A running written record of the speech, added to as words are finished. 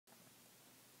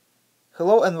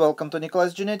Hello and welcome to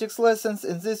Nikolai's Genetics Lessons.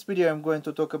 In this video I'm going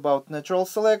to talk about natural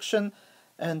selection,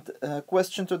 and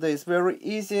question today is very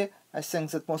easy. I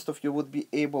think that most of you would be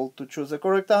able to choose the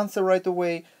correct answer right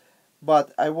away,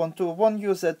 but I want to warn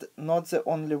you that not the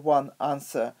only one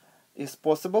answer is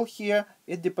possible here.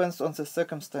 It depends on the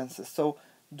circumstances, so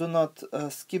do not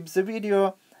skip the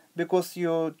video because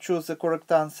you choose the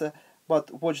correct answer,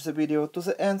 but watch the video to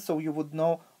the end so you would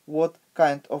know what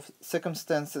kind of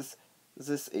circumstances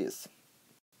this is.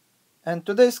 And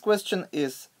today's question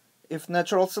is, if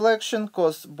natural selection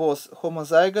caused both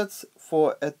homozygotes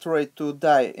for a trait to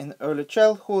die in early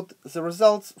childhood, the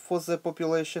results for the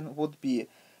population would be,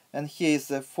 and here is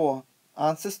the four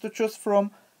answers to choose from.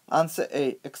 Answer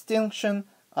A, extinction.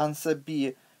 Answer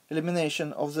B,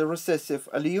 elimination of the recessive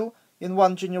allele in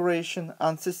one generation.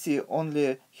 Answer C,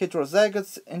 only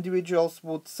heterozygous individuals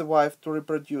would survive to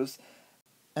reproduce.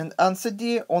 And answer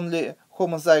D, only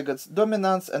homozygous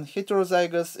dominants and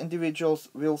heterozygous individuals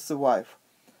will survive.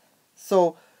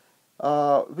 So,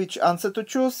 which answer to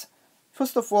choose?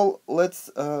 First of all,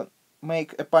 let's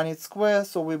make a Punnett square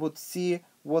so we would see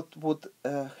what would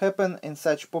happen in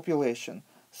such population.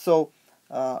 So,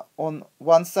 on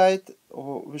one side,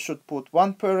 we should put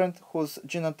one parent whose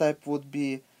genotype would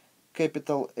be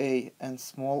capital A and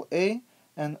small a,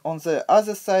 and on the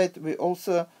other side, we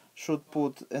also should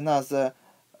put another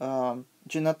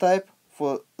genotype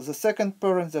for the second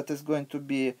parent that is going to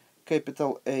be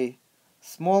capital A,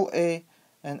 small a,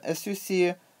 and as you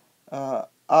see,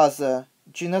 other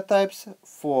genotypes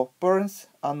for parents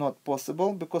are not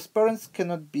possible because parents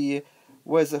cannot be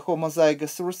whether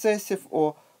homozygous recessive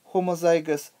or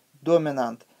homozygous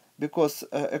dominant, because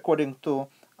according to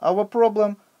our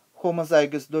problem,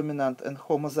 homozygous dominant and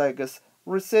homozygous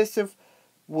recessive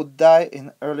would die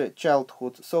in early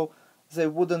childhood. So they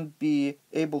wouldn't be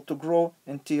able to grow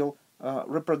until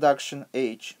reproduction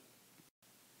age.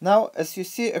 Now, as you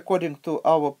see, according to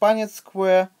our Punnett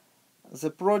square,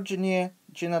 the progeny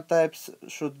genotypes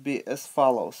should be as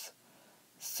follows.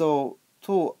 So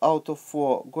 2 out of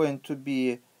 4 going to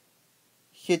be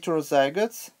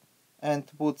heterozygotes and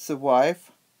would survive,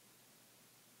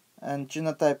 and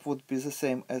genotype would be the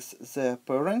same as their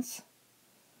parents,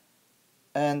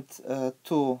 and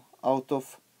 2 out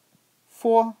of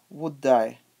 4 would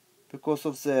die because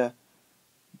of their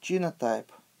genotype.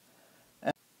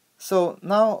 And so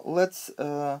now let's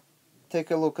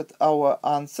take a look at our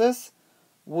answers.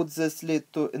 Would this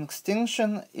lead to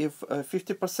extinction if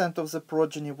 50% of the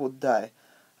progeny would die?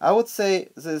 I would say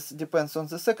this depends on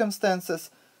the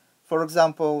circumstances. For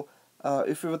example,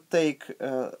 if we would take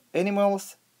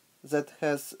animals that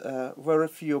has very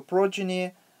few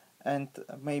progeny and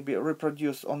maybe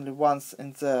reproduce only once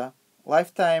in their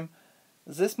lifetime,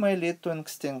 this may lead to an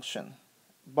extinction.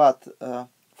 But,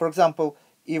 for example,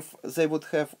 if they would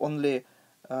have only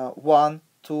 1,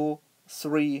 2,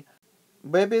 3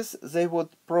 babies, they would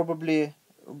probably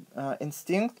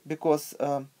extinct, because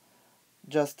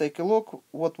just take a look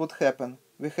what would happen.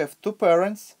 We have 2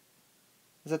 parents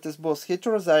that is both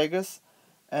heterozygous,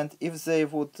 and if they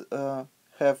would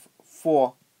have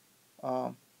 4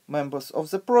 members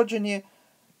of the progeny,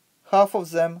 half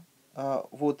of them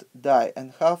would die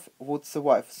and half would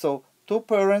survive. So 2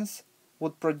 parents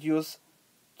would produce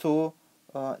 2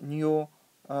 new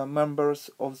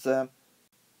members of the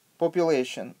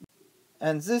population,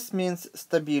 and this means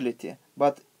stability.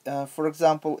 But for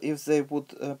example, if they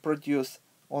would produce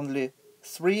only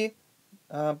 3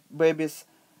 babies,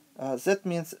 that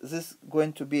means this is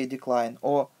going to be a decline,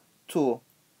 or 2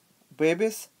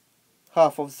 babies,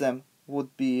 half of them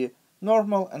would be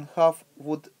normal and half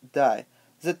would die.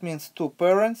 That means 2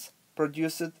 parents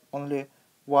produced only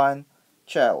 1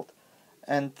 child,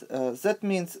 and that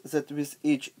means that with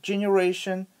each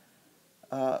generation,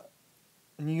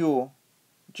 new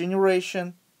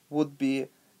generation would be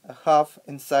half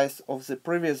in size of the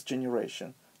previous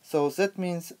generation. So that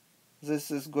means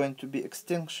this is going to be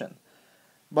extinction.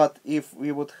 But if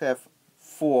we would have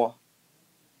 4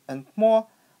 and more,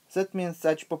 that means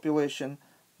such population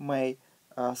may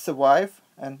survive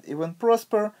and even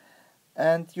prosper.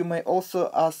 And you may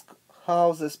also ask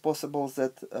how it is possible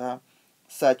that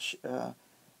such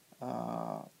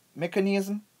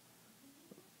mechanism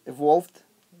evolved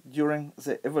during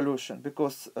the evolution,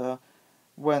 because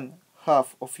when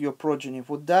half of your progeny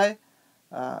would die,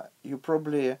 you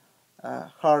probably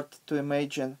hard to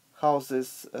imagine how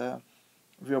this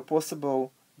were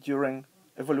possible during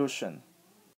evolution.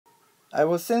 I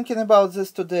was thinking about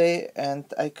this today and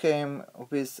I came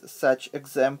with such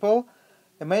example.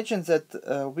 Imagine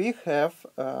that we have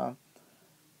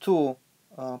 2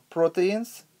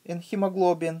 proteins in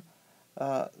hemoglobin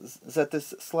that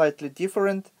is slightly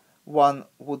different one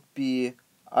would be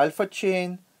alpha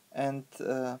chain, and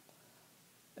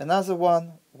another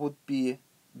one would be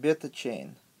beta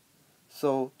chain.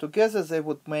 So together they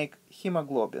would make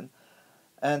hemoglobin.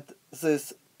 And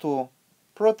these two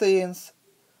proteins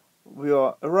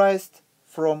were erased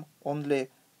from only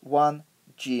one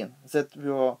gene that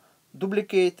were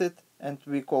duplicated, and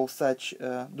we call such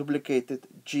duplicated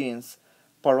genes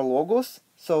paralogous.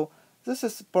 So this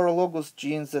is paralogous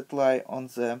genes that lie on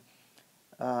the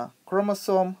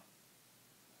chromosome,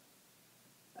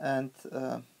 and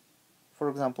for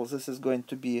example, this is going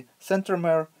to be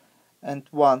centromere, and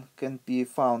one can be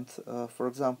found, for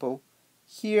example,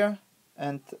 here,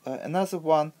 and another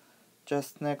one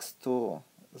just next to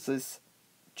this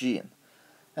gene.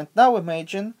 And now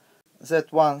imagine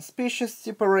that one species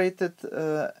separated,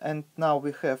 and now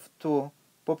we have two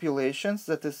populations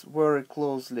that is very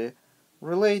closely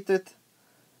related,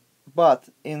 but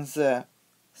in the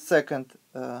second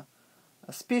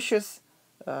species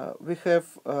we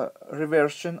have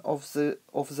reversion of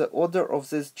the order of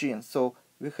this gene. So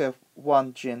we have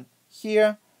one gene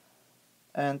here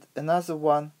and another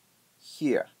one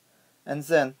here, and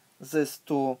then these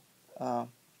two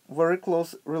very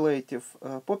close relative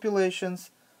populations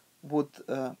would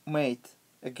mate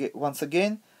once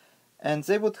again, and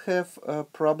they would have a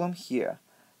problem here.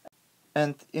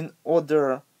 And in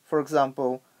order, for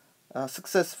example,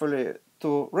 successfully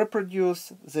to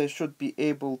reproduce, they should be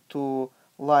able to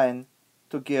line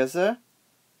together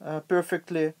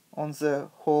perfectly on the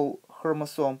whole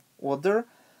chromosome order.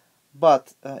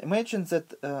 But imagine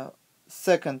that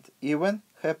second event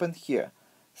happened here.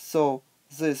 So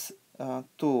these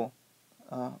two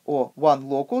or one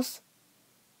locus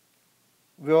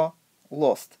were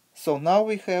lost. So now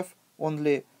we have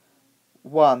only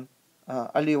one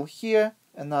allele here,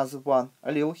 another one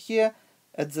allele here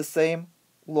at the same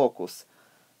locus.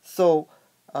 So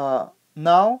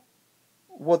now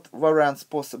what variants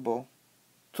possible?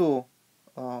 Two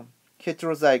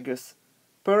heterozygous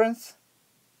parents.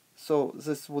 So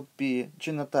this would be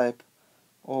genotype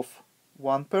of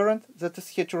one parent that is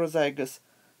heterozygous.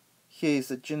 Here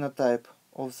is a genotype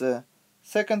of the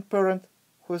second parent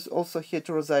who is also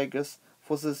heterozygous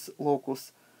for this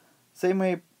locus. They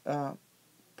may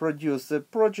produce the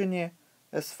progeny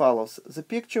as follows. The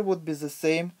picture would be the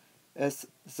same as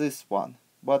this one,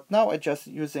 but now I just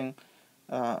using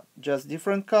just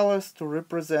different colors to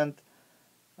represent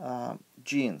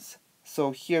genes.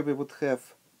 So here we would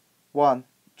have one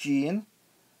gene,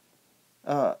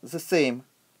 the same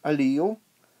allele.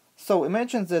 So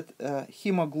imagine that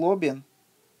hemoglobin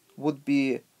would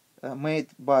be made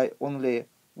by only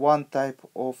one type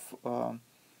of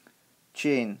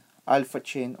chain, alpha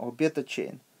chain or beta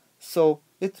chain. So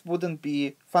it wouldn't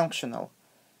be functional.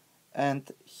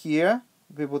 And here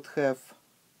we would have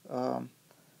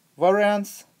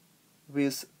variants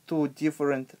with two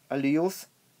different alleles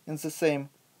in the same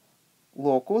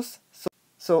locus.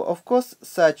 So of course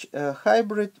such a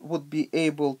hybrid would be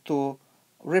able to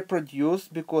reproduce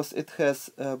because it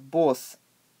has both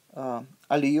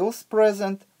alleles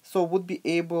present, so would be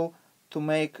able to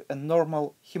make a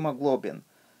normal hemoglobin.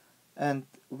 And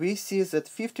we see that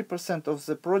 50% of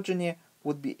the progeny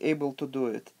would be able to do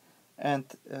it. And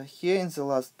here in the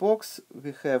last box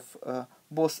we have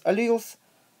both alleles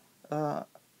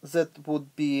that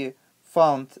would be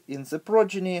found in the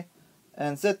progeny,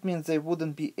 and that means they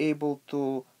wouldn't be able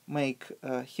to make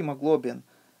hemoglobin,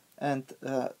 and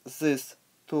these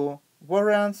two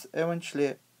variants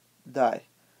eventually die.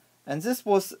 And this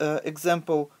was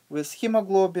example with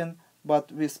hemoglobin,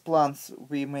 but with plants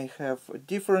we may have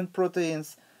different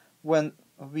proteins. When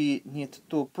we need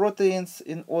two proteins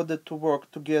in order to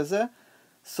work together,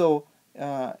 so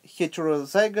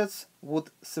heterozygotes would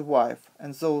survive,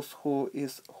 and those who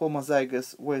is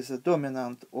homozygous, whether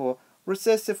dominant or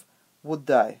recessive, would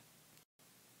die.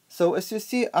 So as you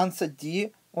see, answer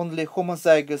D, only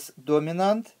homozygous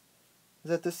dominant,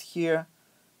 that is here,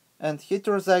 and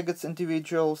heterozygous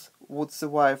individuals would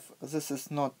survive. This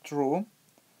is not true,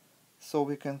 so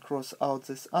we can cross out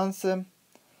this answer.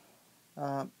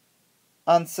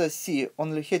 Answer C,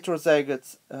 only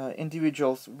heterozygous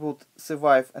individuals would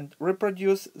survive and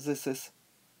reproduce. This is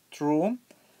true.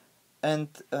 And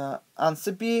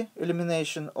answer B,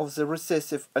 elimination of the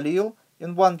recessive allele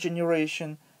in one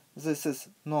generation. This is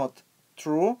not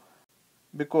true,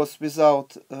 because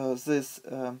without this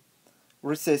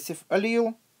recessive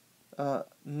allele,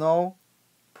 no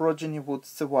progeny would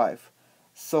survive.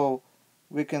 So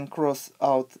we can cross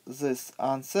out this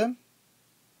answer.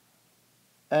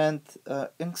 And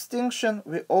extinction,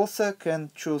 we also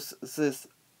can choose this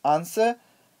answer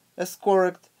as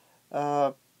correct.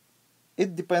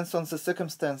 it depends on the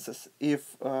circumstances.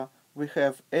 If we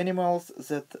have animals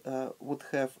that would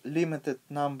have limited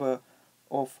number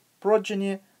of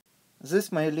progeny,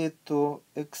 this may lead to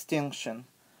extinction.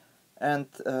 And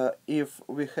if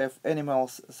we have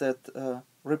animals that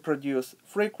reproduce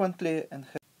frequently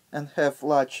and have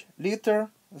large litter,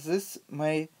 this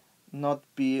may not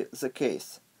be the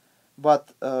case.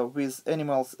 But with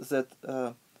animals that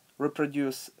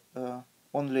reproduce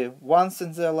only once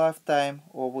in their lifetime,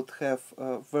 or would have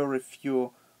very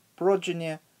few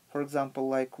progeny, for example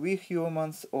like we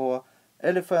humans or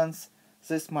elephants,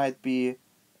 this might be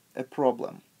a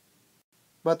problem.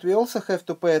 But we also have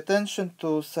to pay attention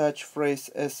to such phrase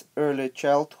as early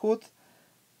childhood,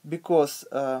 because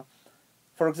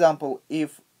for example,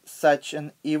 if such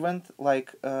an event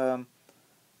like a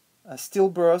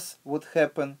stillbirth would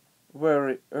happen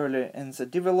very early in the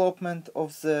development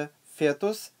of the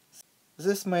fetus,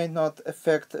 this may not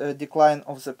affect a decline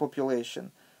of the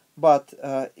population. But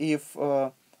if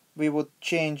we would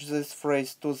change this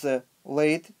phrase to the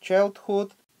late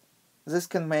childhood, this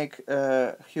can make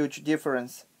a huge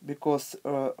difference, because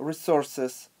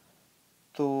resources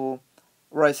to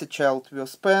raise a child were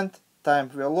spent, time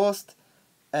were lost,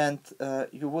 and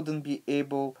you wouldn't be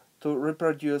able to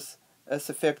reproduce as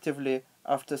effectively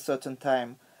after a certain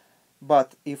time.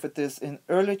 But if it is in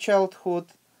early childhood,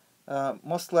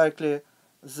 most likely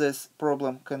this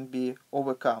problem can be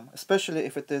overcome, especially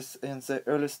if it is in the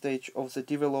early stage of the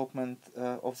development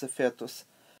of the fetus.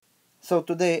 So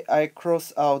today I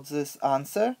cross out this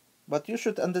answer, but you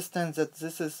should understand that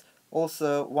this is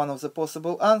also one of the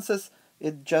possible answers.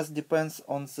 It just depends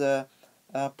on the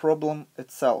problem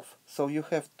itself. So you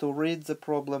have to read the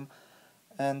problem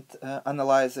and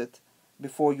analyze it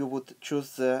before you would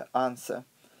choose the answer.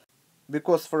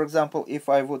 Because, for example, if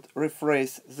I would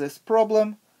rephrase this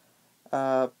problem,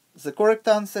 the correct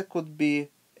answer could be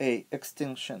A,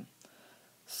 extinction.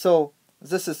 So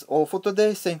this is all for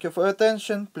today. Thank you for your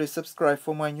attention. Please subscribe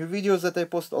for my new videos that I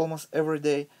post almost every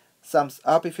day. Thumbs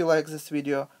up if you like this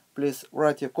video. Please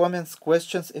write your comments,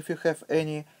 questions if you have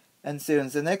any, and see you in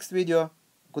the next video.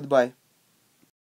 Goodbye.